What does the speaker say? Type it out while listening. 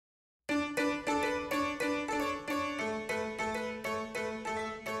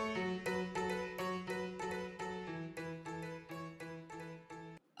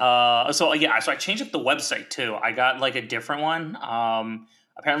So I changed up the website too. I got like a different one.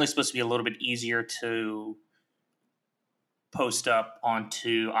 Apparently it's supposed to be a little bit easier to post up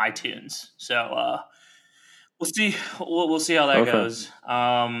onto iTunes. So we'll see. We'll see how that goes.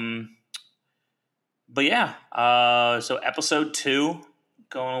 But yeah. So episode 2,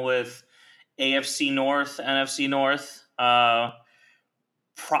 going with AFC North, NFC North.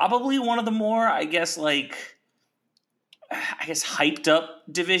 Probably one of the more, hyped up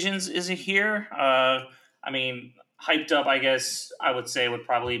divisions is here. Hyped up, I guess I would say would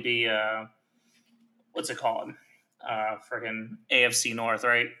probably be what's it called? Freaking AFC North,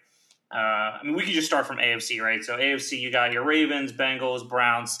 right? We could just start from AFC, right? So AFC, you got your Ravens, Bengals,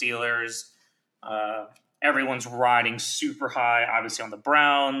 Browns, Steelers. Everyone's riding super high, obviously, on the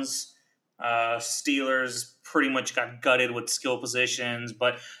Browns. Steelers pretty much got gutted with skill positions,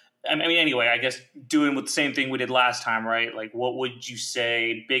 but anyway, I guess doing with the same thing we did last time, right? Like, what would you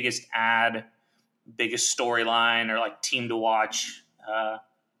say biggest ad, biggest storyline, or like team to watch out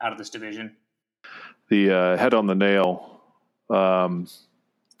of this division? The head on the nail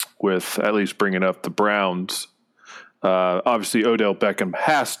with at least bringing up the Browns. Obviously, Odell Beckham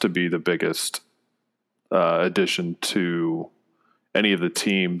has to be the biggest addition to any of the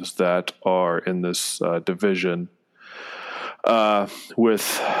teams that are in this division.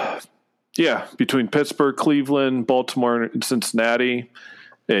 Between Pittsburgh, Cleveland, Baltimore, and Cincinnati,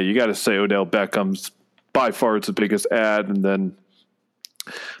 you got to say Odell Beckham's by far the biggest ad, and then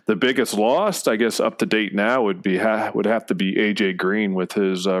the biggest loss, I guess, up to date now would have to be AJ Green with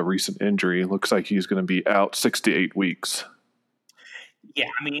his recent injury. It looks like he's going to be out 6 to 8 weeks. Yeah,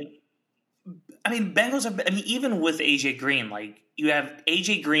 Bengals have. Even with AJ Green, like you have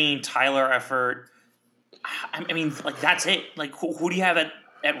AJ Green, Tyler Eifert. That's it. Like who do you have at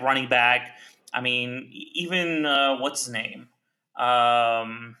running back? Even what's his name?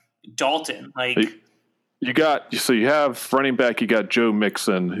 Dalton. You have running back. You got Joe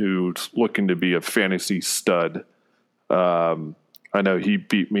Mixon, who's looking to be a fantasy stud. I know he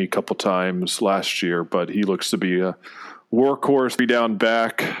beat me a couple times last year, but he looks to be a workhorse, be down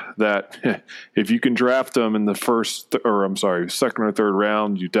back that if you can draft him in the second or third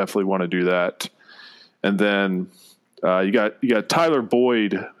round, you definitely want to do that. And then you got Tyler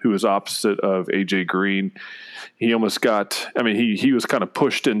Boyd, who is opposite of AJ Green. He almost got. He was kind of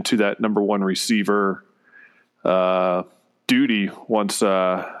pushed into that number one receiver duty once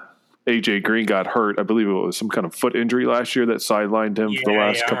AJ Green got hurt. I believe it was some kind of foot injury last year that sidelined him for the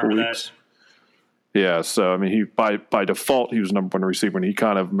last couple weeks. That. Yeah, so he by default he was number one receiver, and he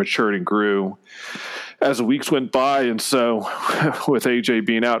kind of matured and grew as the weeks went by. And so with AJ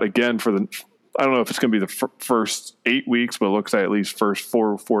being out again for I don't know if it's going to be the first 8 weeks, but it looks like at least first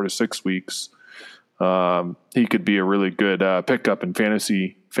 4 to 6 weeks. He could be a really good pickup in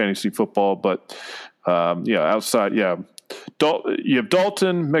fantasy football. But outside, you have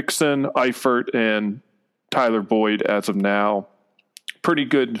Dalton, Mixon, Eifert, and Tyler Boyd as of now. Pretty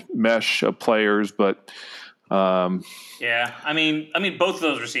good mesh of players, but both of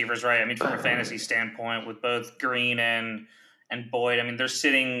those receivers, right? From a fantasy standpoint, with both Green and Boyd, they're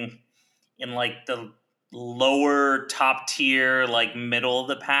sitting in like the lower top tier, like middle of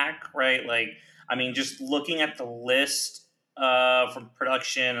the pack, right? Just looking at the list from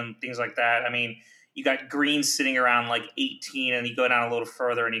production and things like that, you got Green sitting around like 18, and you go down a little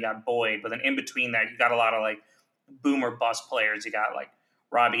further and you got Boyd, but then in between that, you got a lot of like boomer bust players. You got like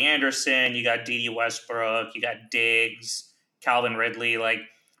Robbie Anderson, you got Dede Westbrook, you got Diggs, Calvin Ridley. Like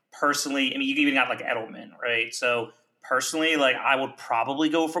personally, you even got like Edelman, right? So personally, like I would probably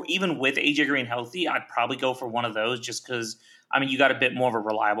go for, even with AJ Green healthy, I'd probably go for one of those just because, you got a bit more of a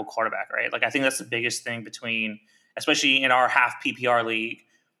reliable quarterback, right? Like I think that's the biggest thing especially in our half PPR league,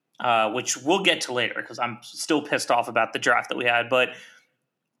 which we'll get to later because I'm still pissed off about the draft that we had. But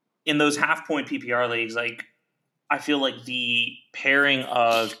in those half point PPR leagues, like I feel like the pairing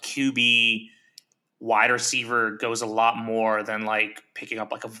of QB wide receiver goes a lot more than like picking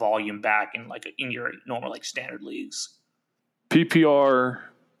up like a volume back in your normal like standard leagues. PPR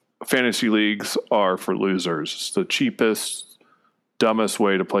fantasy leagues are for losers. It's the cheapest, dumbest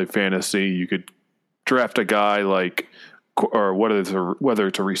way to play fantasy. You could draft a guy or whether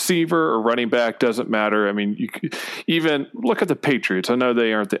it's a receiver or running back, doesn't matter. You could even look at the Patriots. I know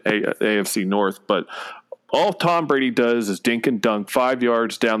they aren't the AFC North, but all Tom Brady does is dink and dunk 5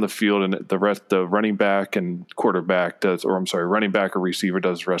 yards down the field, and the running back and quarterback running back or receiver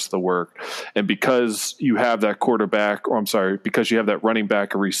does the rest of the work. And because you have that because you have that running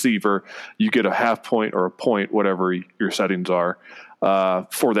back or receiver, you get a half point or a point, whatever your settings are,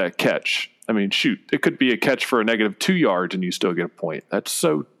 for that catch. I mean, shoot, it could be a catch for a -2 yards and you still get a point. That's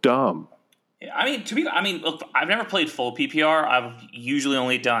so dumb. I mean, look, I've never played full PPR. I've usually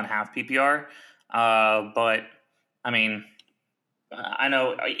only done half PPR. But I mean, I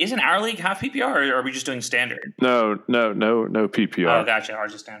know, isn't our league half PPR, or are we just doing standard? No PPR. Oh, gotcha.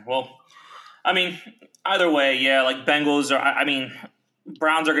 Ours is standard. Well, I mean, either way, yeah, like Bengals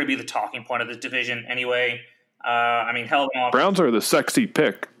Browns are going to be the talking point of this division anyway. I mean, hell, Browns are the sexy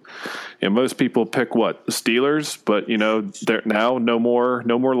pick. And most people pick the Steelers, but they're now no more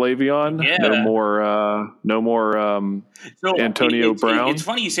Le'Veon, no more Antonio Brown. It's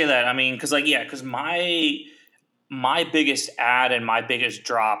funny you say that. I mean, because my biggest add and my biggest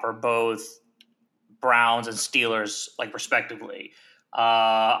drop are both Browns and Steelers, like respectively.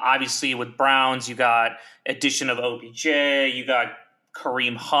 Obviously, with Browns, you got addition of OBJ, you got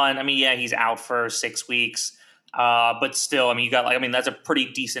Kareem Hunt. I mean, yeah, he's out for 6 weeks. But still, I mean, you got that's a pretty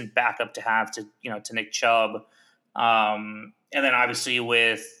decent backup to have to Nick Chubb. And then obviously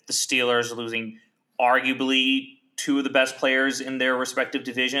with the Steelers losing arguably two of the best players in their respective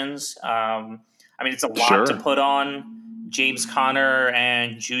divisions. I mean, it's a lot to put on James Conner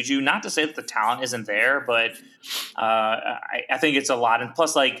and Juju. Not to say that the talent isn't there, but I think it's a lot. And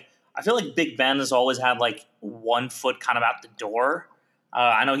plus, I feel like Big Ben has always had 1 foot kind of out the door.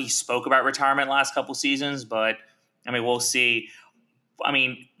 I know he spoke about retirement last couple seasons, but I mean, we'll see. I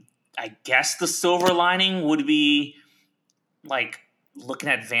mean, I guess the silver lining would be looking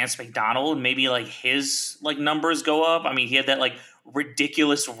at Vance McDonald. Maybe his numbers go up. I mean, he had that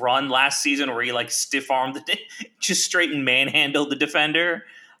ridiculous run last season where he stiff armed just straight and manhandled the defender.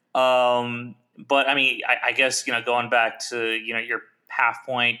 But I mean, I guess going back to your half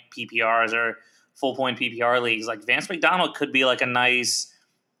point PPRs or full point PPR leagues, Vance McDonald could be a nice,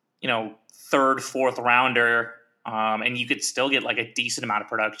 3rd, 4th rounder, and you could still get a decent amount of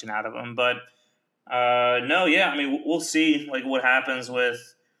production out of him. But no, yeah, I mean, we'll see what happens with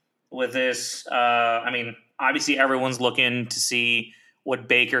this. I mean, obviously everyone's looking to see what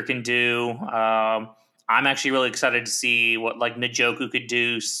Baker can do. I'm actually really excited to see what Njoku could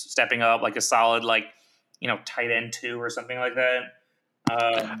do, stepping up a solid tight end 2 or something like that.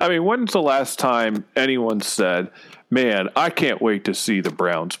 I mean, when's the last time anyone said, "Man, I can't wait to see the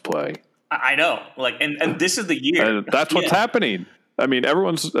Browns play"? I know, and this is the year. And that's what's happening. I mean,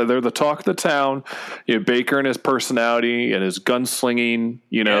 they're the talk of the town. Baker and his personality and his gunslinging,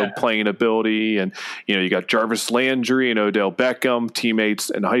 playing ability, and you got Jarvis Landry and Odell Beckham, teammates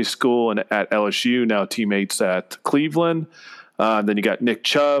in high school and at LSU, now teammates at Cleveland. Then you got Nick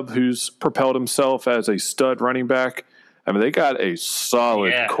Chubb, who's propelled himself as a stud running back. I mean, they got a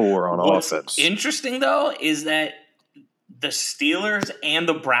solid core on offense. What's interesting, though, is that the Steelers and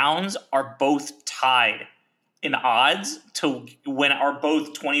the Browns are both tied in odds to win, are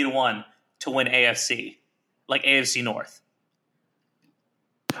both 20-1 to win AFC, AFC North.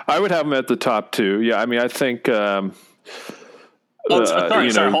 I would have them at the top 2. Yeah, I mean, I think. Sorry. Hold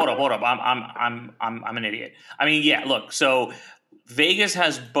up. I'm an idiot. I mean, yeah. Look, so Vegas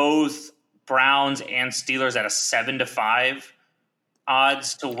has both Browns and Steelers at a 7-5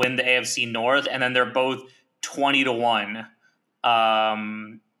 odds to win the AFC North, and then they're both 20-1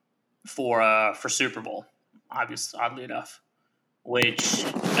 for Super Bowl. Obviously, oddly enough, which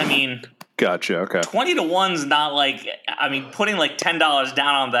I mean, gotcha. Okay, 20-1's not I mean, putting $10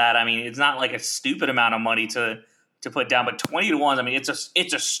 down on that. I mean, it's not a stupid amount of money to put down, but 20-1. I mean, it's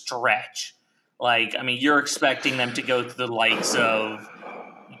a stretch. I mean, you're expecting them to go to the likes of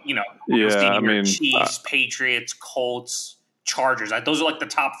Chiefs, Patriots, Colts, Chargers. Those are the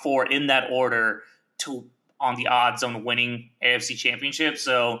top 4 in that order on the odds on winning AFC Championship.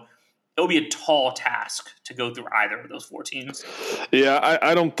 So it'll be a tall task to go through either of those 4 teams. Yeah,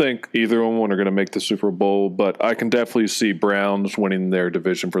 I don't think either of them are going to make the Super Bowl, but I can definitely see Browns winning their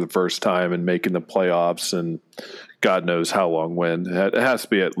division for the first time and making the playoffs, and God knows how long when. It has to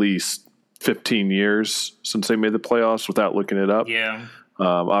be at least 15 years since they made the playoffs without looking it up. Yeah.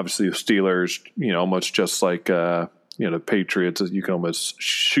 Obviously, the Steelers, almost just like the Patriots, you can almost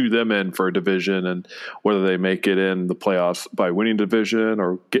shoe them in for a division, and whether they make it in the playoffs by winning division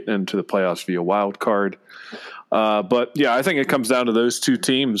or getting into the playoffs via wild card. But yeah, I think it comes down to those 2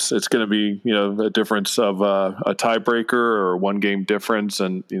 teams. It's going to be, a difference of a tiebreaker or 1 game difference.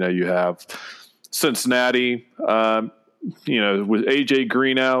 And, you have Cincinnati, with AJ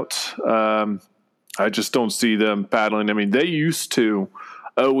Green out. I just don't see them battling. I mean, they used to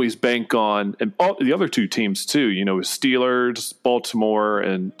always bank on, and all the other 2 teams too, with Steelers, Baltimore,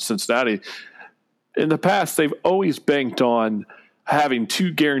 and Cincinnati. In the past, they've always banked on having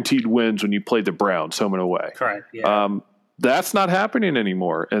 2 guaranteed wins when you play the Browns home and away. Correct. Yeah. That's not happening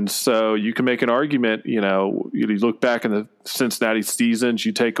anymore. And so you can make an argument, you look back in the Cincinnati seasons,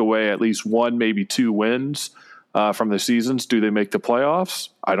 you take away at least one, maybe two wins from the seasons. Do they make the playoffs?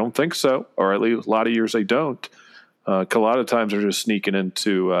 I don't think so. Or at least a lot of years they don't. A lot of times they're just sneaking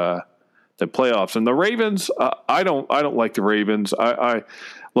into the playoffs. And the Ravens, I don't like the Ravens.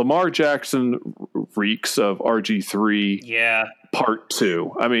 Lamar Jackson reeks of RG3. Yeah. Part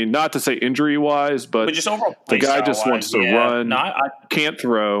 2. I mean, not to say injury-wise, but just overall the guy just wants to run, no, can't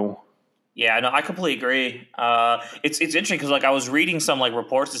throw. Yeah, no, I completely agree. It's interesting because I was reading some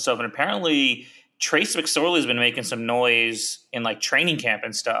reports and stuff, and apparently Trace McSorley has been making some noise in training camp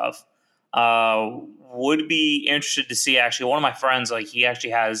and stuff. Would be interested to see actually one of my friends, he actually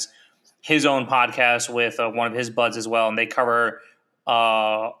has his own podcast with one of his buds as well, and they cover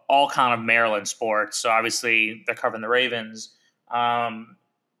all kind of Maryland sports. So obviously they're covering the Ravens.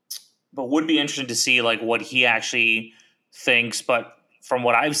 But would be interesting to see what he actually thinks. But from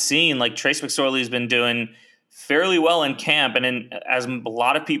what I've seen, Trace McSorley has been doing fairly well in camp. And as a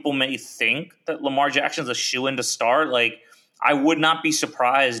lot of people may think that Lamar Jackson's a shoo-in to start, I would not be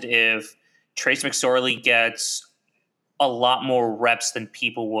surprised if Trace McSorley gets a lot more reps than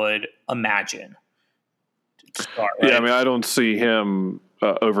people would imagine to start, right? Yeah, I mean, I don't see him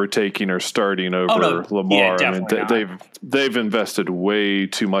overtaking or starting over Lamar. Yeah, I mean, they've invested way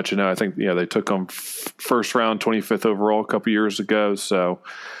too much in it. I think they took him first round, 25th overall a couple years ago. So,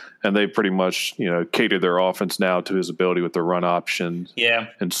 and they pretty much catered their offense now to his ability with the run option,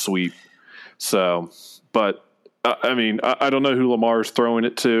 and sweep. So, but I mean, I don't know who Lamar's throwing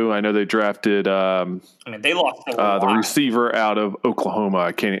it to. I know they drafted. They lost the receiver out of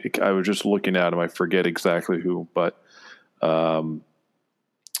Oklahoma. I was just looking at him. I forget exactly who, but.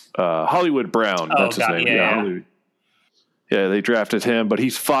 Hollywood Brown, that's his name. Yeah, they drafted him, but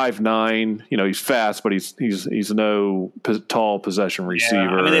he's 5'9". He's fast, but he's no tall possession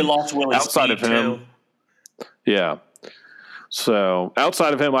receiver. I mean, they lost Willie outside Snead of him. Too. Yeah. So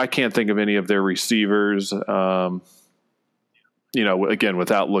outside of him, I can't think of any of their receivers. Again,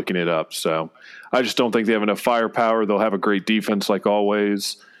 without looking it up. So I just don't think they have enough firepower. They'll have a great defense like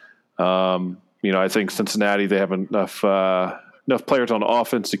always. I think Cincinnati, they have enough players on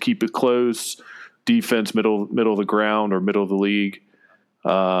offense to keep it close. Defense, middle of the ground or middle of the league.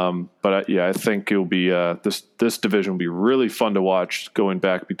 But I think it'll be this division will be really fun to watch going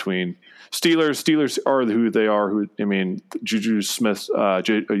back between Steelers. Steelers are who they are. Juju Smith,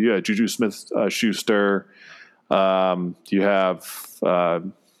 Juju Smith Schuster. You have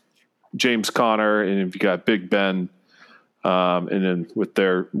James Conner, and you got Big Ben. And then with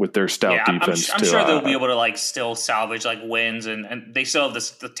their stout defense, I'm sure they'll be able to still salvage wins, and they still have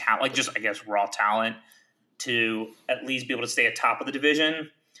the talent, just I guess raw talent to at least be able to stay atop of the division.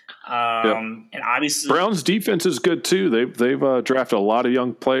 And obviously, Browns defense is good too. They've drafted a lot of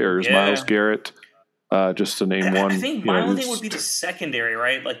young players. Myles Garrett, just to name one. I think my only thing would be the secondary,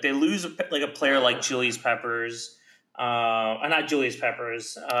 right? They lose a player like Julius Peppers, not Julius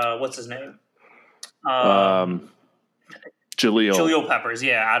Peppers. What's his name? Jaleel Peppers,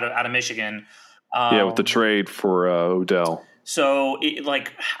 out of Michigan. With the trade for Odell. So,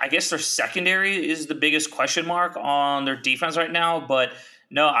 I guess their secondary is the biggest question mark on their defense right now. But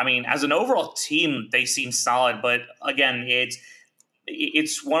no, I mean, as an overall team, they seem solid. But again,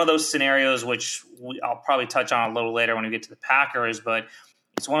 it's one of those scenarios which I'll probably touch on a little later when we get to the Packers. But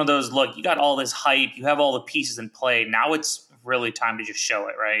it's one of those, look, you got all this hype, you have all the pieces in play. Now it's really time to just show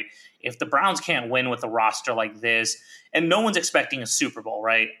it, right? If the Browns can't win with a roster like this, and no one's expecting a Super Bowl,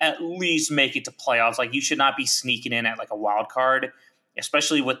 right? At least make it to playoffs. You should not be sneaking in at a wild card,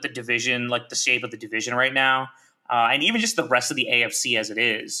 especially with the division, the shape of the division right now, and even just the rest of the AFC as it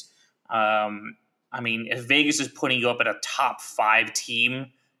is. If Vegas is putting you up at a top 5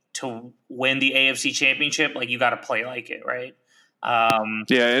 team to win the AFC Championship, you got to play like it, right? And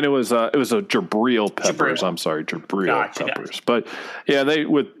it was a Jabril Peppers. I'm sorry, Jabril Peppers. But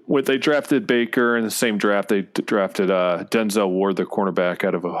they drafted Baker in the same draft. They drafted Denzel Ward, the cornerback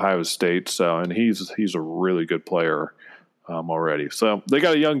out of Ohio State. So, and he's a really good player already. So they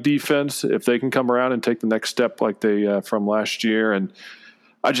got a young defense. If they can come around and take the next step like they from last year, and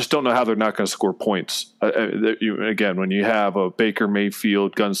I just don't know how they're not going to score points. Again, when you have a Baker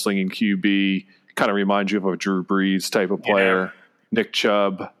Mayfield gunslinging QB, kind of reminds you of a Drew Brees type of player. Yeah. Nick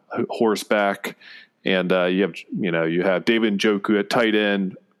Chubb, horseback, and you have David Njoku at tight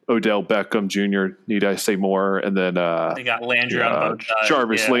end, Odell Beckham Jr. Need I say more? And then they got Landry on both sides.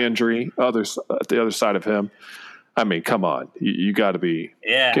 Jarvis Landry, at the other side of him. I mean, come on, you got to be.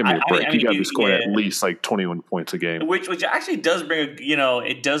 Yeah, give me a break. You got to be scoring at least 21 points a game. Which actually does bring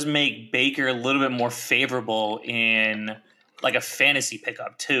it does make Baker a little bit more favorable in like a fantasy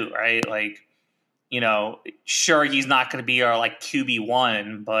pickup too, right? Like, sure, he's not going to be our like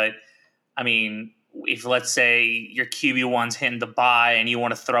QB1, but I mean, if let's say your QB1's hitting the bye and you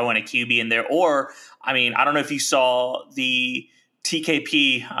want to throw in a QB in there, or I mean, I don't know if you saw the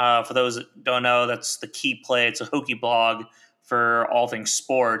TKP. For those that don't know, that's the Key Play. It's a Hokie blog for all things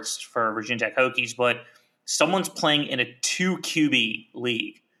sports for Virginia Tech Hokies, but someone's playing in a 2 QB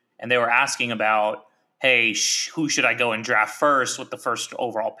league, and they were asking about, hey, who should I go and draft first with the first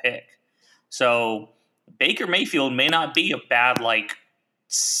overall pick? So Baker Mayfield may not be a bad like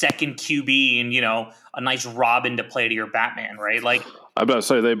second QB and a nice Robin to play to your Batman, right? Like, I'm about to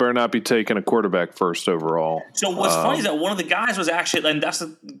say they better not be taking a quarterback first overall. So what's funny is that one of the guys was actually, and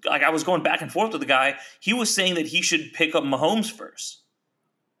I was going back and forth with the guy. He was saying that he should pick up Mahomes first.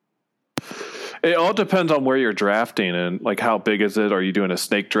 It all depends on where you're drafting and like how big is it? Are you doing a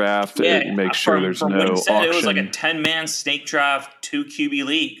snake draft? Yeah, make sure there's no auction. It was like a 10-man snake draft, 2 QB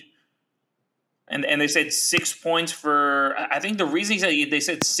league. And they said 6 points for, I think the reason they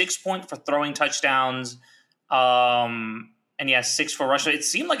said 6 points for throwing touchdowns, and 6 for rushing. It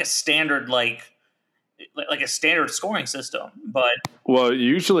seemed like a standard like a standard scoring system, but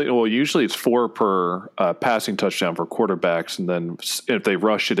usually it's 4 per passing touchdown for quarterbacks, and then if they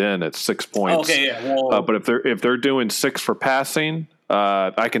rush it in, it's 6 points. Okay, yeah. Well, but if they're doing 6 for passing,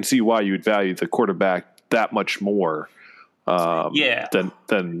 I can see why you would value the quarterback that much more.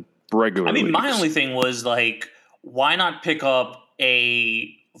 Than regular. I mean, leagues. My only thing was like, why not pick up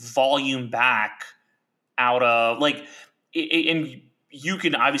a volume back out of like, and you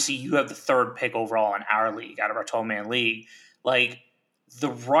can obviously you have the 3rd pick overall in our league out of our 12-man league. Like the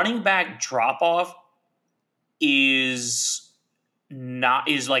running back drop off is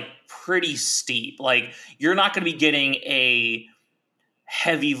like pretty steep. Like you're not going to be getting a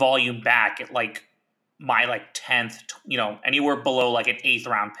heavy volume back at like my like 10th, anywhere below like an 8th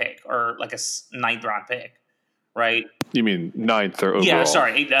round pick or like a 9th round pick, right? You mean 9th or overall? Yeah,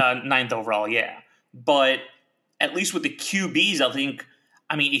 sorry, 9th overall, yeah. But at least with the QBs, I think,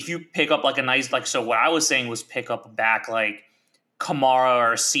 if you pick up like a nice, like, so what I was saying was pick up back like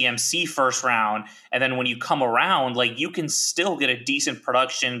Kamara or CMC first round, and then when you come around, like you can still get a decent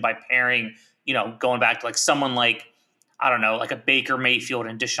production by pairing, going back to like someone like, I don't know, like a Baker Mayfield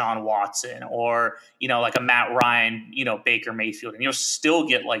and Deshaun Watson, or, like a Matt Ryan, Baker Mayfield, and you'll still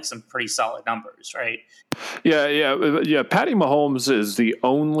get like some pretty solid numbers, right? Yeah. Patty Mahomes is the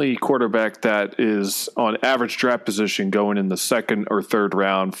only quarterback that is on average draft position going in the 2nd or 3rd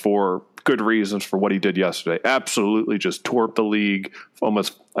round for good reasons for what he did yesterday. Absolutely just tore up the league.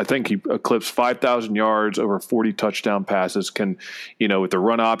 Almost, I think he eclipsed 5,000 yards, over 40 touchdown passes. With the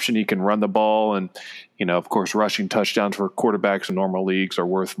run option, he can run the ball. And, of course, rushing touchdowns for quarterbacks in normal leagues are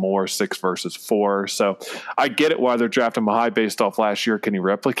worth more, 6 versus 4. So I get it why they're drafting him high based off last year. Can he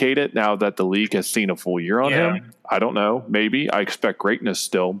replicate it now that the league has seen a full year on him? I don't know. Maybe. I expect greatness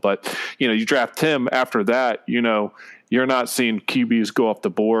still. But, you draft him after that, you're not seeing QBs go off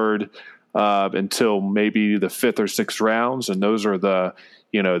the board until maybe the 5th or 6th rounds, and those are the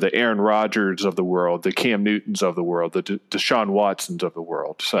Aaron Rodgers of the world, the Cam Newtons of the world, the Deshaun Watsons of the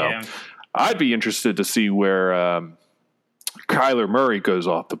world. So I'd be interested to see where Kyler Murray goes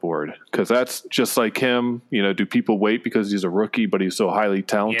off the board, because that's just like him. Do people wait because he's a rookie but he's so highly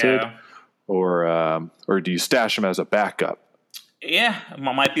talented, or do you stash him as a backup? Yeah, it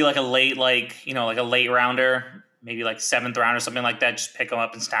might be like a late, like a late rounder. Maybe like 7th round or something like that. Just pick him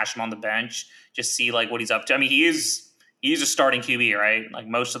up and stash him on the bench. Just see like what he's up to. He's a starting QB, right? Like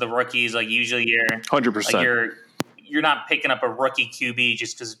most of the rookies, like usually you're 100%. Like you're not picking up a rookie QB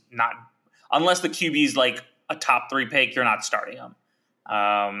just because unless the QB is like a top 3 pick, you're not starting him.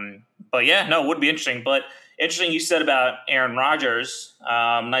 But yeah, no, it would be interesting. But interesting you said about Aaron Rodgers.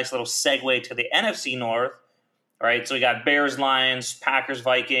 Nice little segue to the NFC North. All right, so we got Bears, Lions, Packers,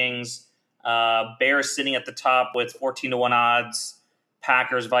 Vikings. Bears sitting at the top with 14-1 odds,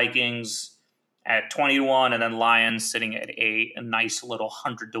 Packers, Vikings at 20-1, and then Lions sitting at a nice little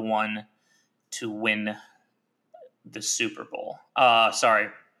 100-1 to win the Super Bowl. Sorry,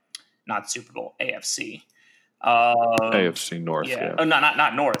 not Super Bowl, AFC. AFC North. Yeah. Oh,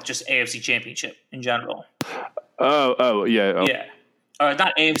 not North, just AFC Championship in general. Oh, yeah. Oh. Yeah.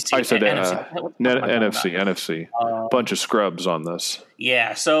 Not AFC. I said NFC. Bunch of scrubs on this.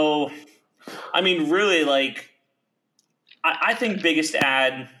 Yeah. So, really, like, I think biggest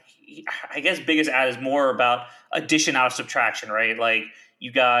ad is more about addition out of subtraction, right? Like,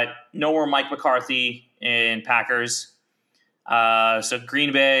 you got no more Mike McCarthy in Packers. So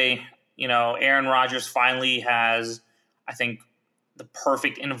Green Bay, Aaron Rodgers finally has, I think, the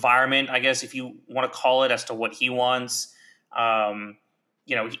perfect environment, I guess, if you want to call it, as to what he wants.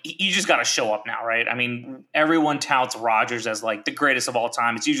 You just got to show up now, right? I mean, everyone touts Rodgers as like the greatest of all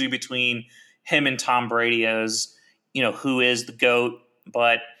time. It's usually between him and Tom Brady as, who is the GOAT.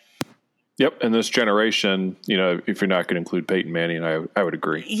 But yep, in this generation, if you're not going to include Peyton Manning, I would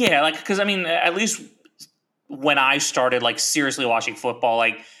agree. Yeah, because I mean, at least when I started like seriously watching football,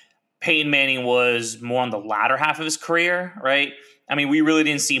 like Peyton Manning was more on the latter half of his career, right? I mean, we really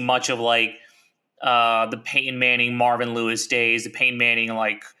didn't see much of like the Peyton Manning, Marvin Lewis days, the Peyton Manning,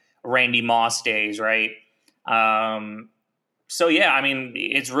 like Randy Moss days, right? So yeah, I mean,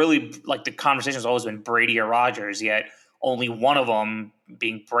 it's really like the conversation has always been Brady or Rodgers, yet only one of them,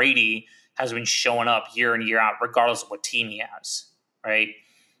 being Brady, has been showing up year in, year out, regardless of what team he has, right?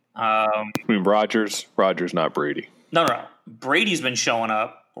 I mean, Rodgers, not Brady. No. Brady's been showing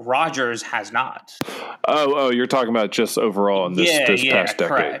up. Rodgers has not. Oh, you're talking about just overall in this past decade.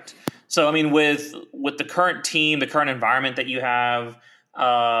 Correct. So, I mean, with the current team, the current environment that you have,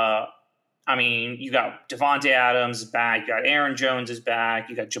 I mean, you got Davante Adams back, you got Aaron Jones is back,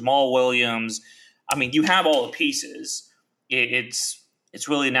 you got Jamal Williams. I mean, you have all the pieces. It's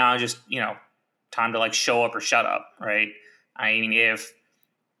really now just, time to like show up or shut up, right? I mean,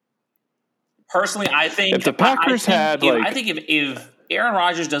 personally, I think if the Packers I think if Aaron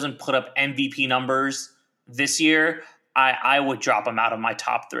Rodgers doesn't put up MVP numbers this year, I would drop him out of my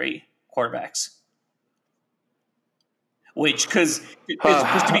top 3 quarterbacks. Which, because to be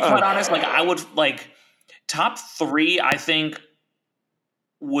quite honest, like I would like top 3. I think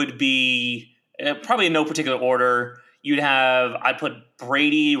would be probably in no particular order. I'd put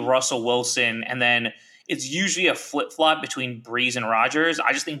Brady, Russell Wilson, and then it's usually a flip-flop between Breeze and Rodgers.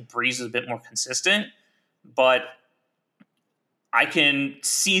 I just think Breeze is a bit more consistent, but I can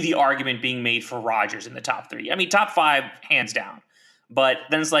see the argument being made for Rodgers in the top 3. I mean, top 5, hands down. But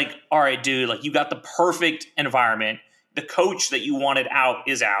then it's like, all right, dude, like you got the perfect environment. The coach that you wanted out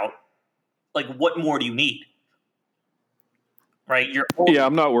is out. Like, what more do you need? Right?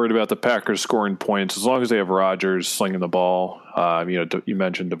 I'm not worried about the Packers scoring points as long as they have Rodgers slinging the ball. You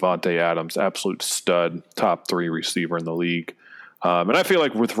mentioned Davante Adams, absolute stud, top 3 receiver in the league. And I feel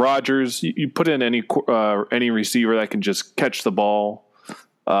like with Rodgers, you put in any receiver that can just catch the ball,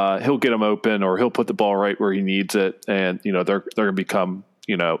 he'll get him open, or he'll put the ball right where he needs it, and they're going to become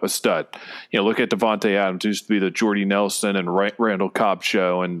a stud. Look at Davante Adams, who used to be the Jordy Nelson and Randall Cobb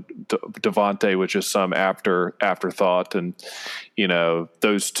show, and Davante was just some afterthought, and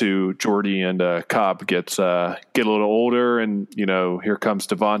those two, Jordy and Cobb, get a little older, and here comes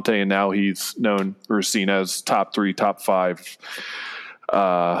Davante, and now he's known or seen as top 3, top 5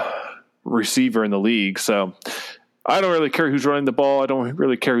 receiver in the league. So I don't really care who's running the ball. I don't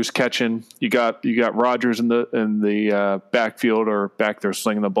really care who's catching. You got Rodgers in the backfield or back there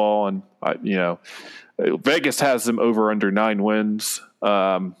slinging the ball, and Vegas has them over under 9 wins.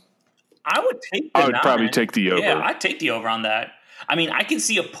 I would take. I would probably take the over. Yeah, I'd take the over on that. I mean, I can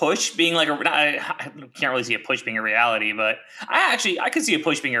see a push being like I can't really see a push being a reality, but I could see a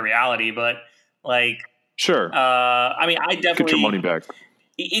push being a reality, but like sure. I mean, I definitely get your money back.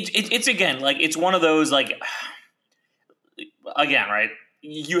 It's again like it's one of those like. Again, right?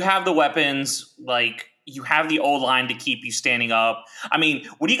 You have the weapons, like you have the old line to keep you standing up. I mean,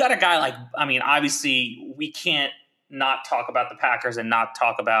 when you got a guy like, I mean, obviously we can't not talk about the Packers and not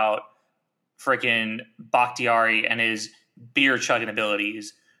talk about freaking Bakhtiari and his beer chugging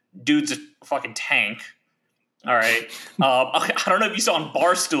abilities. Dude's a fucking tank. All right. I don't know if you saw on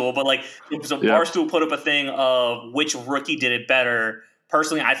Barstool, but like, Barstool put up a thing of which rookie did it better.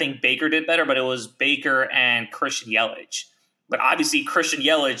 Personally, I think Baker did better, but it was Baker and Christian Yelich. But obviously, Christian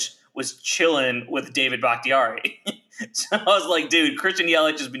Yelich was chilling with David Bakhtiari. So I was like, dude, Christian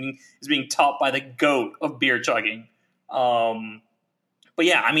Yelich is being taught by the GOAT of beer chugging. But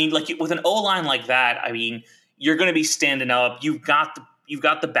yeah, I mean, like with an O-line like that, I mean, you're going to be standing up. You've got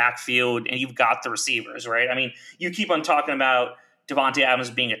the backfield and you've got the receivers, right? I mean, you keep on talking about Davante Adams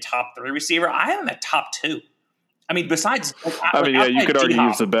being a top 3 receiver. I have him at top 2. I mean, besides, you could argue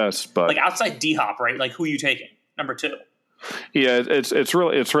he's the best, but like outside D-Hop, right? Like, who are you taking? Number 2. Yeah, it's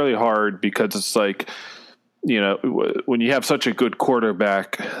really hard because it's like, when you have such a good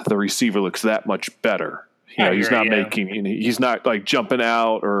quarterback, the receiver looks that much better. He's not like jumping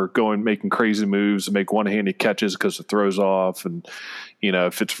out or making crazy moves and make one-handed catches because it throws off. And,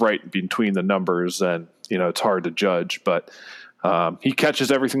 if it's right between the numbers, then, it's hard to judge. But he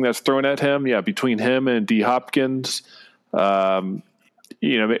catches everything that's thrown at him. Yeah, between him and D. Hopkins, third,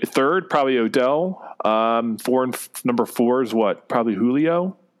 probably Odell. Number 4 is what? Probably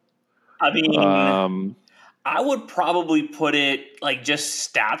Julio. I mean, I would probably put it like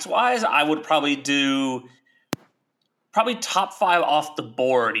just stats wise. I would probably do probably top 5 off the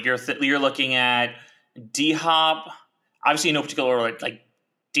board. You're looking at D-Hop, obviously in no particular order, like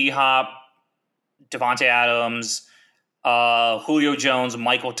D-Hop, Davante Adams, Julio Jones,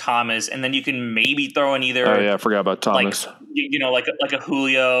 Michael Thomas, and then you can maybe throw in either. Oh yeah, I forgot about Thomas. Like a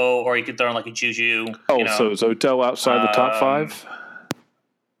Julio, or you could throw in like a Juju. Oh, so is Odell outside the top 5?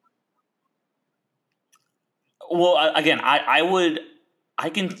 Well, again, I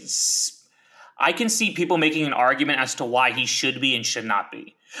can see people making an argument as to why he should be and should not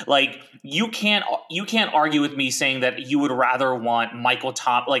be. Like you can't argue with me saying that you would rather want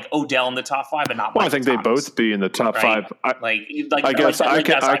Odell in the top 5 and not. Well, Michael I think Thomas, they both be in the top 5. I guess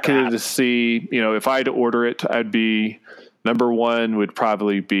I could see, if I had to order it, I'd be number 1 would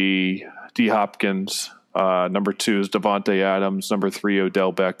probably be D Hopkins. Number 2 is Davante Adams. Number 3,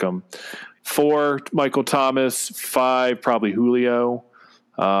 Odell Beckham. 4, Michael Thomas. 5, probably Julio.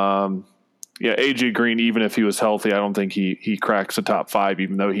 AJ Green, even if he was healthy, I don't think he cracks the top 5,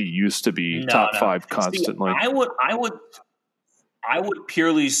 even though he used to be top 5 constantly. See, I would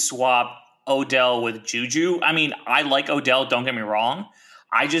purely swap Odell with Juju. I mean, I like Odell, don't get me wrong.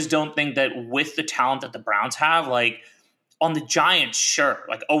 I just don't think that with the talent that the Browns have, like on the Giants, sure,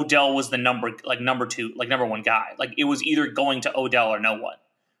 like Odell was the number 2, like number 1 guy. Like it was either going to Odell or no one,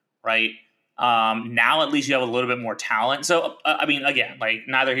 right? Now at least you have a little bit more talent. So I mean, again, like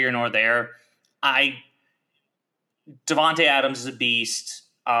neither here nor there. Davante Adams is a beast.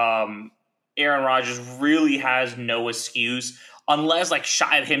 Aaron Rodgers really has no excuse unless like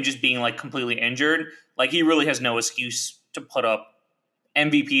shy of him just being like completely injured. Like he really has no excuse to put up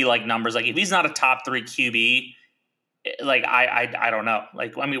MVP like numbers. Like if he's not a top 3 QB, like I don't know.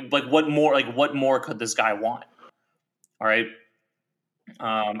 Like I mean, like what more could this guy want? All right.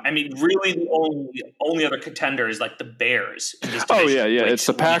 I mean, really, the only other contender is like the Bears. In this division, it's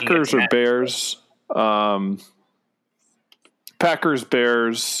the Packers or Bears. Packers,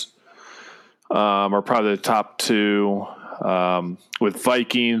 Bears are probably the top 2. With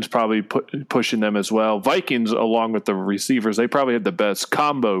Vikings probably pushing them as well. Vikings, along with the receivers, they probably have the best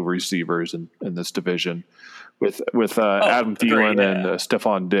combo receivers in this division with Adam Thielen and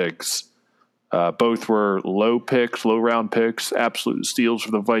Stephon Diggs. Both were low round picks, absolute steals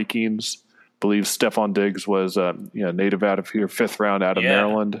for the Vikings. I believe Stephon Diggs was native out of here, 5th round out of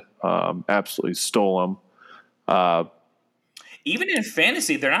Maryland. Absolutely stole him. Even in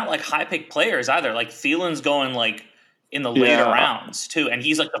fantasy, they're not like high pick players either. Like Thielen's going like in the later rounds too, and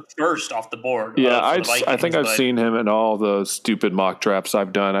he's like the first off the board. Yeah, I think I've seen him in all the stupid mock drafts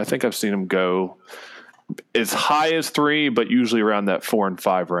I've done. I think I've seen him go as high as 3, but usually around that 4 and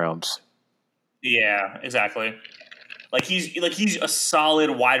 5 rounds. Yeah, exactly. Like he's a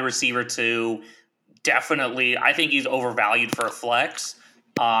solid wide receiver too. Definitely, I think he's overvalued for a flex.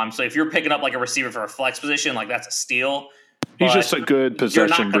 So if you're picking up like a receiver for a flex position, like that's a steal. He's just a good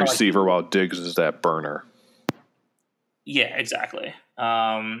possession receiver while Diggs is that burner. Yeah, exactly.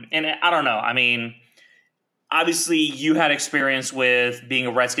 And I don't know. I mean, obviously you had experience with being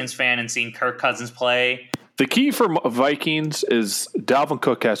a Redskins fan and seeing Kirk Cousins play. The key for Vikings is Dalvin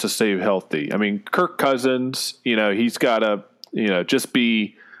Cook has to stay healthy. I mean, Kirk Cousins, he's got to, just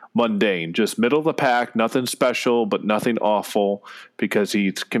be mundane, just middle of the pack, nothing special, but nothing awful, because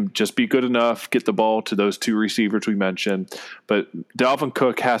he can just be good enough, get the ball to those 2 receivers we mentioned. But Dalvin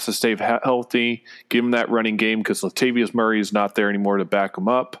Cook has to stay healthy, give him that running game, because Latavius Murray is not there anymore to back him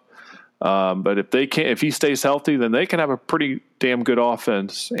up. But if he stays healthy, then they can have a pretty damn good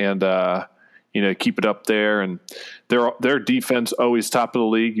offense and, keep it up there. And their defense always top of the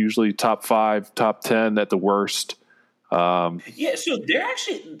league, usually top 5, top 10 at the worst. So they're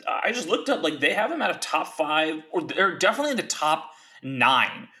actually, I just looked up, like they have them at a top 5, or they're definitely in the top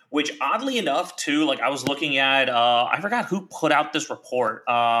 9, which oddly enough too, like I was looking at, I forgot who put out this report.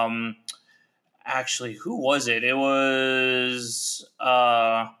 Actually, who was it? It was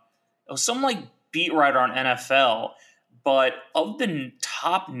some like beat writer on NFL. But of the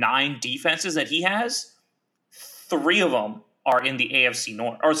top 9 defenses that he has, 3 of them are in the NFC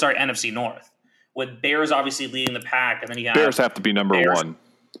North. With Bears obviously leading the pack, and then you have Bears have to be number 1.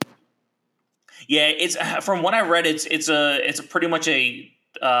 Yeah, it's from what I read, it's a pretty much a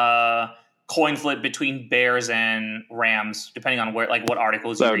coin flip between Bears and Rams, depending on where, like what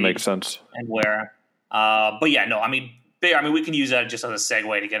articles that you would read make sense and where. But yeah, no, I mean we can use that just as a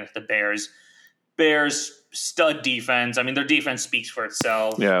segue to get into the Bears. Bears stud defense. I mean, their defense speaks for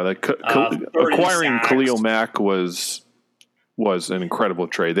itself. Yeah, acquiring Khalil Mack was an incredible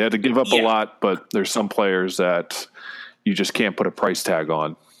trade. They had to give up a lot, but there's some players that you just can't put a price tag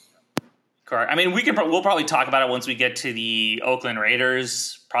on. Correct. I mean, we'll probably talk about it once we get to the Oakland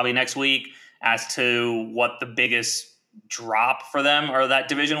Raiders, probably next week, as to what the biggest drop for them, or that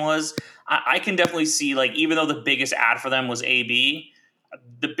division was, I can definitely see, like, even though the biggest ad for them was AB,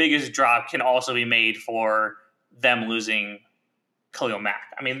 the biggest drop can also be made for them losing Khalil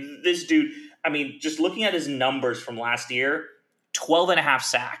Mack. I mean, this dude, just looking at his numbers from last year, 12 and a half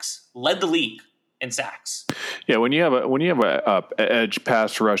sacks, led the league in sacks. Yeah, when you have a edge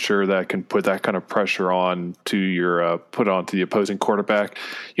pass rusher that can put that kind of pressure on to your put onto the opposing quarterback,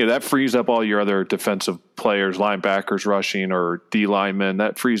 that frees up all your other defensive players, linebackers rushing or D linemen.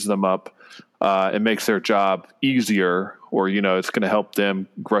 That frees them up. It makes their job easier, or it's going to help them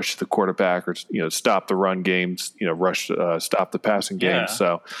rush the quarterback, or stop the run games, stop the passing game. Yeah.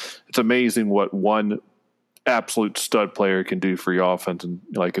 So it's amazing what one absolute stud player can do for your offense. And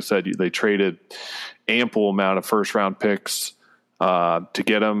like I said, they traded ample amount of first round picks to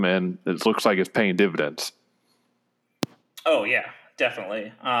get him, and it looks like it's paying dividends. Oh yeah,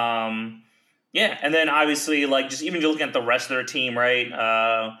 definitely. Yeah, and then obviously, like, just even looking at the rest of their team, right?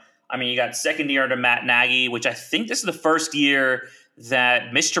 You got second year under Matt Nagy, which I think this is the first year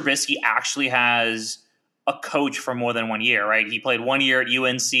that Mitch Trubisky actually has a coach for more than 1 year, right? He played 1 year at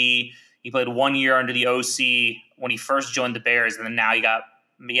UNC. He played 1 year under the OC when he first joined the Bears, and then now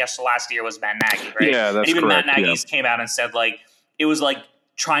last year was Matt Nagy, right? Yeah, that's and even correct. Matt Nagy came out and said, like, it was like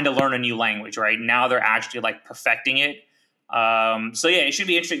trying to learn a new language, right? Now they're actually, like, perfecting it. So yeah, it should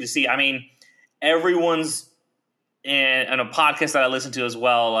be interesting to see. Everyone's in a podcast that I listen to as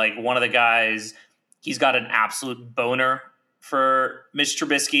well. Like, one of the guys, he's got an absolute boner for Mitch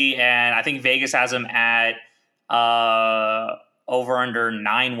Trubisky, and I think Vegas has him at over under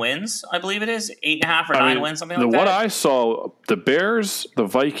 9 wins, I believe it is 8.5 or 9 wins, something like that. What I saw, the Bears, the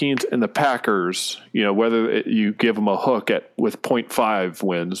Vikings, and the Packers, whether you give them a hook with 0.5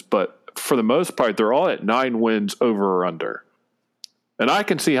 wins, but for the most part, they're all at 9 wins over or under. And I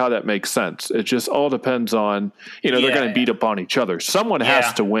can see how that makes sense. It just all depends on, they're going to beat up on each other. Someone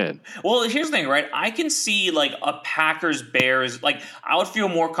has to win. Well, here's the thing, right? I can see, like, a Packers-Bears. Like, I would feel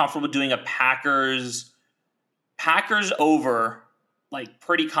more comfortable doing a Packers over, like,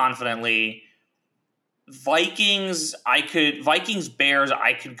 pretty confidently. Vikings-Bears,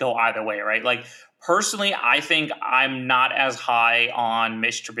 I could go either way, right? Like, personally, I think I'm not as high on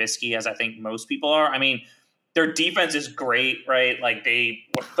Mitch Trubisky as I think most people are. Their defense is great, right? Like, they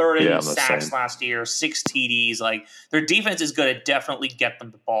were third in sacks last year, 6 TDs. Like, their defense is going to definitely get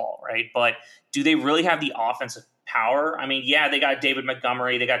them the ball, right? But do they really have the offensive power? They got David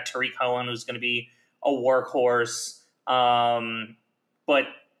Montgomery. They got Tariq Cohen, who's going to be a workhorse. But,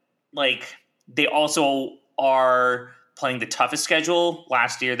 like, they also are playing the toughest schedule.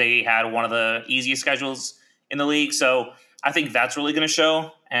 Last year, they had one of the easiest schedules in the league. So I think that's really going to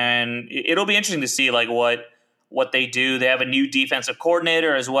show. And it'll be interesting to see, like, what they do. They have a new defensive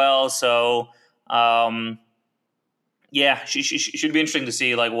coordinator as well. So, should be interesting to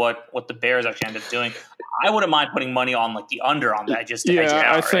see, like, what the Bears actually end up doing. I wouldn't mind putting money on, like, the under on that just to hedge it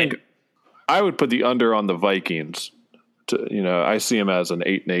out. I think I would put the under on the Vikings. I see them as an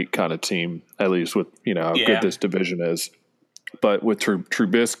 8-8 kind of team, at least with, how good this division is. But with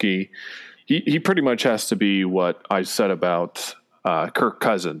Trubisky, he pretty much has to be what I said about Kirk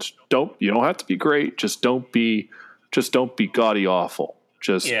Cousins. You don't have to be great. Just don't be gaudy awful.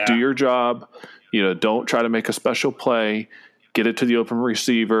 Just do your job. Don't try to make a special play. Get it to the open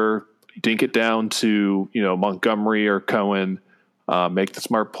receiver. Dink it down to Montgomery or Cohen. Make the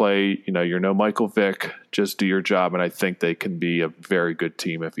smart play. You're no Michael Vick. Just do your job, and I think they can be a very good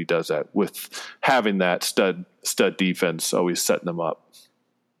team if he does that. With having that stud defense always setting them up.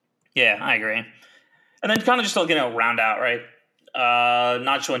 Yeah, I agree. And then kind of just looking at round out, right?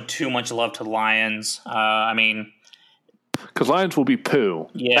 Not showing too much love to the Lions. Because Lions will be poo.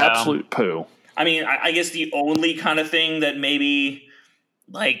 Yeah. Absolute poo. I guess the only kind of thing that maybe,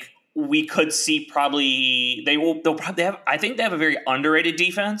 like, we could see I think they have a very underrated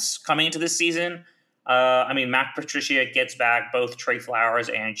defense coming into this season. Matt Patricia gets back both Trey Flowers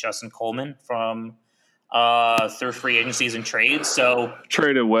and Justin Coleman from through free agencies and trades. So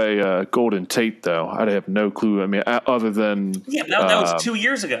trade away Golden Tate, though. I have no clue. Other than that was 2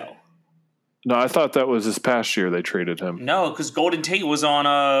 years ago. No, I thought that was this past year they traded him. No, because Golden Tate was on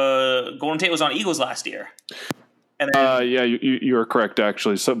Eagles last year. And then, you are correct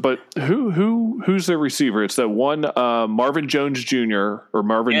actually. So, but who's their receiver? It's that one Marvin Jones Jr. or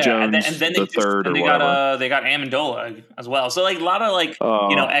Marvin Jones and then the third or whatever. They got Amendola as well. So, like, a lot of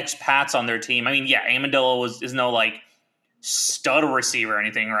expats on their team. Amendola is no, like, stud receiver or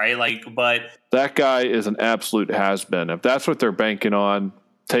anything, right? Like, but that guy is an absolute has-been. If that's what they're banking on,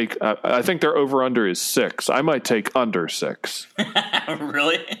 take. I think their over under is 6. I might take under 6.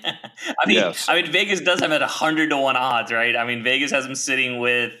 Really? Yes. I mean, Vegas does have it 100-1 odds, right? I mean, Vegas has them sitting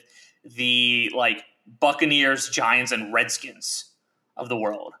with the Buccaneers, Giants, and Redskins of the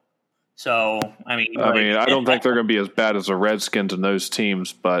world. So, I mean, I don't think they're going to be as bad as the Redskins and those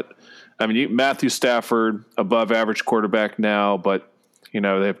teams, but I mean, Matthew Stafford, above average quarterback now, but they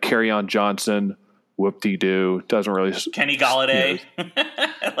have Kerryon Johnson. Whoop-de-doo. Doesn't really. Kenny Golladay.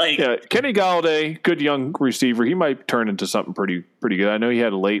 Kenny Golladay, good young receiver. He might turn into something pretty good. I know he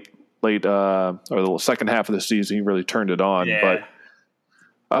had a late or the second half of the season, he really turned it on. Yeah. But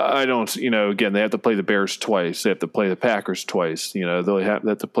I don't. Again, they have to play the Bears twice. They have to play the Packers twice. They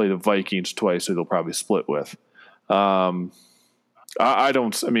have to play the Vikings twice, who they'll probably split with. I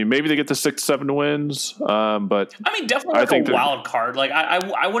don't. I mean, maybe they get the 6-7 wins, but I mean, definitely a wild card.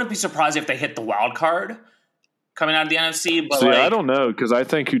 I wouldn't be surprised if they hit the wild card coming out of the NFC. But I don't know, because I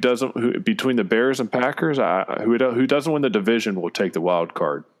think between the Bears and Packers, who doesn't win the division will take the wild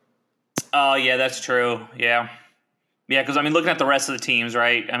card. Oh yeah, that's true. Yeah, because I mean, looking at the rest of the teams,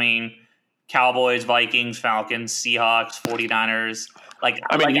 right? I mean, Cowboys, Vikings, Falcons, Seahawks, 49ers.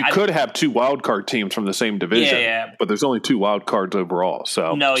 You could have 2 wild card teams from the same division, but there's only 2 wild cards overall.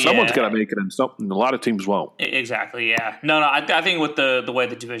 So someone's got to make it, and a lot of teams won't. Exactly. Yeah. No. I think with the way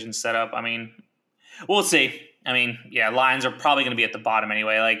the division's set up, I mean, we'll see. I mean, Lions are probably going to be at the bottom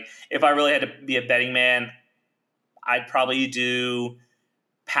anyway. If I really had to be a betting man, I'd probably do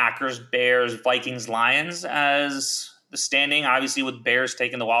Packers, Bears, Vikings, Lions as the standing. Obviously, with Bears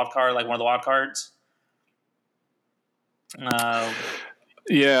taking the wild card, one of the wild cards.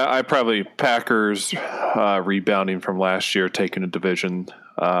 I probably Packers rebounding from last year, taking a division.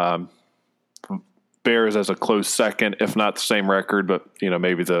 Bears as a close second, if not the same record, but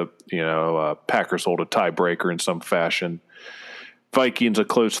maybe the Packers hold a tiebreaker in some fashion. Vikings a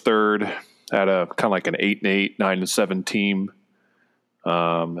close third at a kind of like an 8-8, 9-7 team,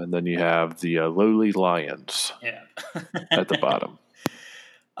 and then you have the lowly Lions at the bottom.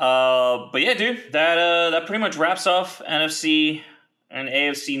 But yeah, dude, that pretty much wraps off NFC and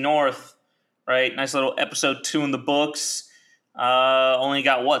AFC North, right? Nice little episode 2 in the books. Only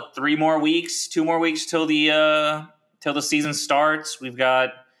got 2 more weeks till the season starts. We've got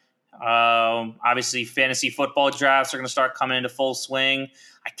obviously fantasy football drafts are going to start coming into full swing.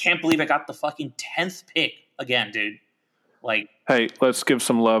 I can't believe I got the fucking 10th pick again, dude. Hey, let's give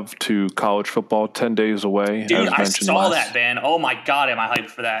some love to college football. 10 days away, dude. I saw that, man. Oh my god, am I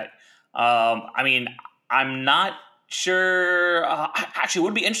hyped for that? I mean, I'm not sure. Actually, it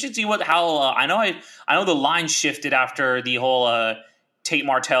would be interesting to see how. I know the line shifted after the whole Tate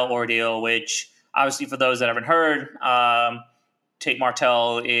Martell ordeal, which obviously for those that haven't heard, Tate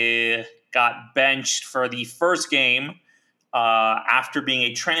Martell got benched for the first game after being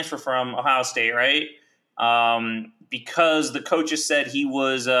a transfer from Ohio State, right? Because the coaches said he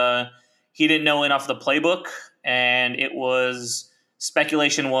didn't know enough of the playbook, and it was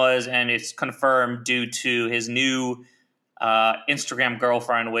speculation and it's confirmed due to his new Instagram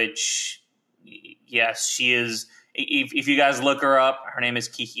girlfriend, which yes, she is. If you guys look her up, her name is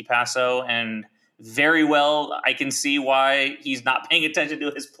Kiki Passo, and very well I can see why he's not paying attention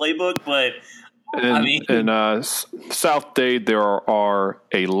to his playbook, but in South Dade there are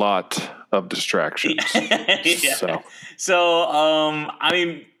a lot of distractions. So I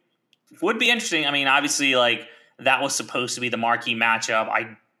mean, would be interesting. I mean, obviously, that was supposed to be the marquee matchup.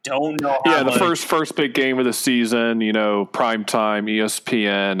 I don't know. The first big game of the season. Prime time,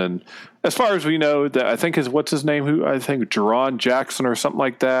 ESPN, and as far as we know, that I think what's his name? Jerron Jackson or something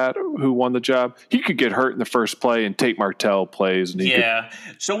like that, who won the job. He could get hurt in the first play, and Tate Martell plays. And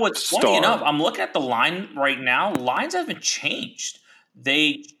So what's funny enough, I'm looking at the line right now. Lines haven't changed.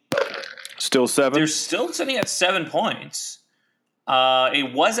 They still 7. They're still sitting at 7 points.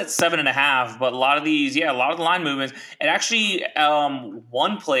 It was at 7.5, but a lot of the line movements. It actually,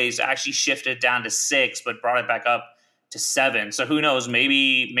 one place actually shifted down to 6, but brought it back up to 7. So who knows?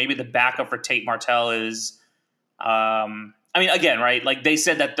 Maybe the backup for Tate Martell is. I mean, again, right? They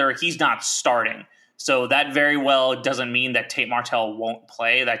said that he's not starting, so that very well doesn't mean that Tate Martell won't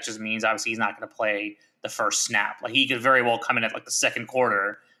play. That just means obviously he's not going to play the first snap. He could very well come in at the second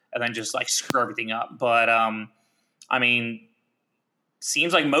quarter and then just screw everything up. But I mean,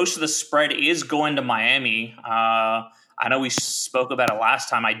 seems like most of the spread is going to Miami. I know we spoke about it last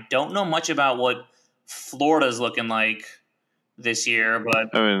time. I don't know much about what Florida's looking like this year,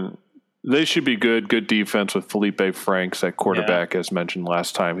 but I mean, they should be good. Good defense with Felipe Franks at quarterback, as mentioned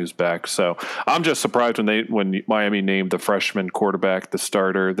last time, who's back. So I'm just surprised when Miami named the freshman quarterback the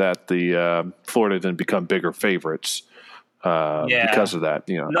starter that the Florida didn't become bigger favorites. because of that.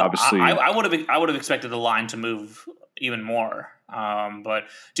 You know, no, obviously, I would have expected the line to move even more. But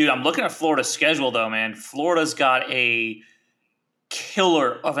dude, I'm looking at Florida's schedule though, man. Florida's got a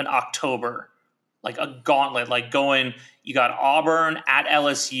killer of an October, like a gauntlet, like going. You got Auburn at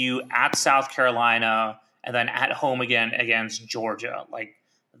LSU, at South Carolina, and then at home again against Georgia. Like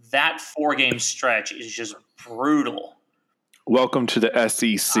that 4-game stretch is just brutal. Welcome to the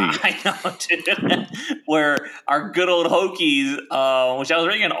SEC. I know, dude. Where our good old Hokies, which I was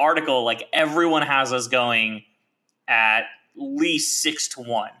reading an article, like everyone has us going at least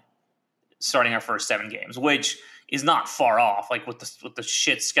 6-1 starting our first 7 games, which is not far off. Like with the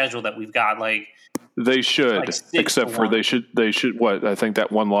shit schedule that we've got, like they should, like except for they should. What I think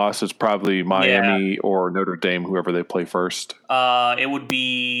that one loss is probably Miami or Notre Dame, whoever they play first. It would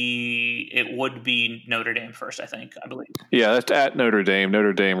be Notre Dame first, I believe. Yeah, that's at Notre Dame.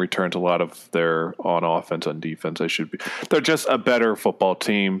 Notre Dame returns a lot of their on offense and defense. They're just a better football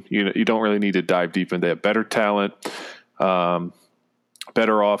team. You don't really need to dive deep in. They have better talent,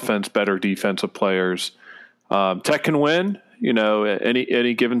 better offense, better defensive players. Tech can win. You know,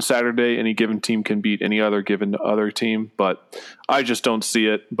 any given Saturday, any given team can beat any other given other team. But I just don't see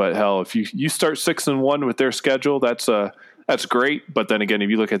it. But hell, if you start 6-1 with their schedule, that's great. But then again,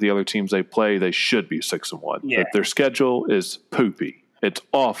 if you look at the other teams they play, they should be 6-1. Yeah. But their schedule is poopy. It's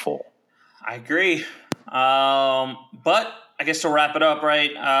awful. I agree. But I guess to wrap it up,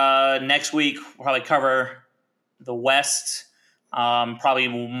 right? Next week we'll probably cover the West. Probably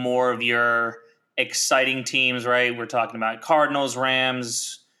more of your exciting teams, right? We're talking about Cardinals,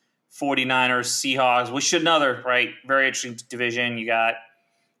 Rams, 49ers, Seahawks. We should another, right? Very interesting division. You got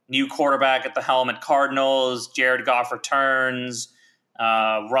new quarterback at the helm at Cardinals. Jared Goff returns.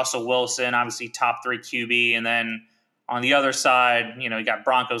 Russell Wilson, obviously top 3 QB. And then on the other side, you got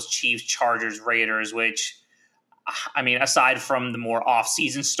Broncos, Chiefs, Chargers, Raiders, which, I mean, aside from the more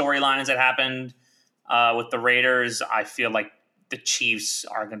off-season storylines that happened with the Raiders, I feel like the Chiefs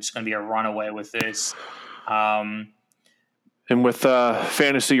are just going to be a runaway with this. And with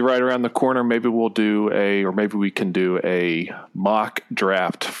fantasy right around the corner, maybe we can do a mock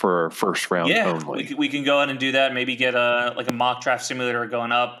draft for first round only. We can go ahead and do that. Maybe get a mock draft simulator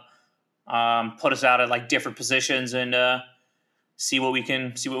going up. Put us out at like different positions and see what we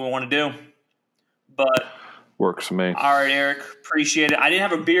want to do. But works for me. All right, Eric, appreciate it. I didn't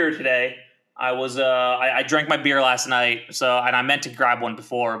have a beer today. I drank my beer last night, and I meant to grab one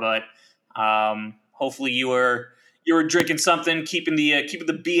before, but hopefully you were drinking something, keeping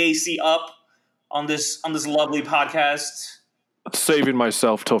the BAC up on this lovely podcast. Saving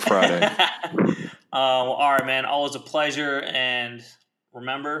myself till Friday. All right, man. Always a pleasure, and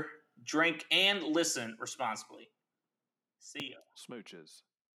remember, drink and listen responsibly. See ya. Smooches.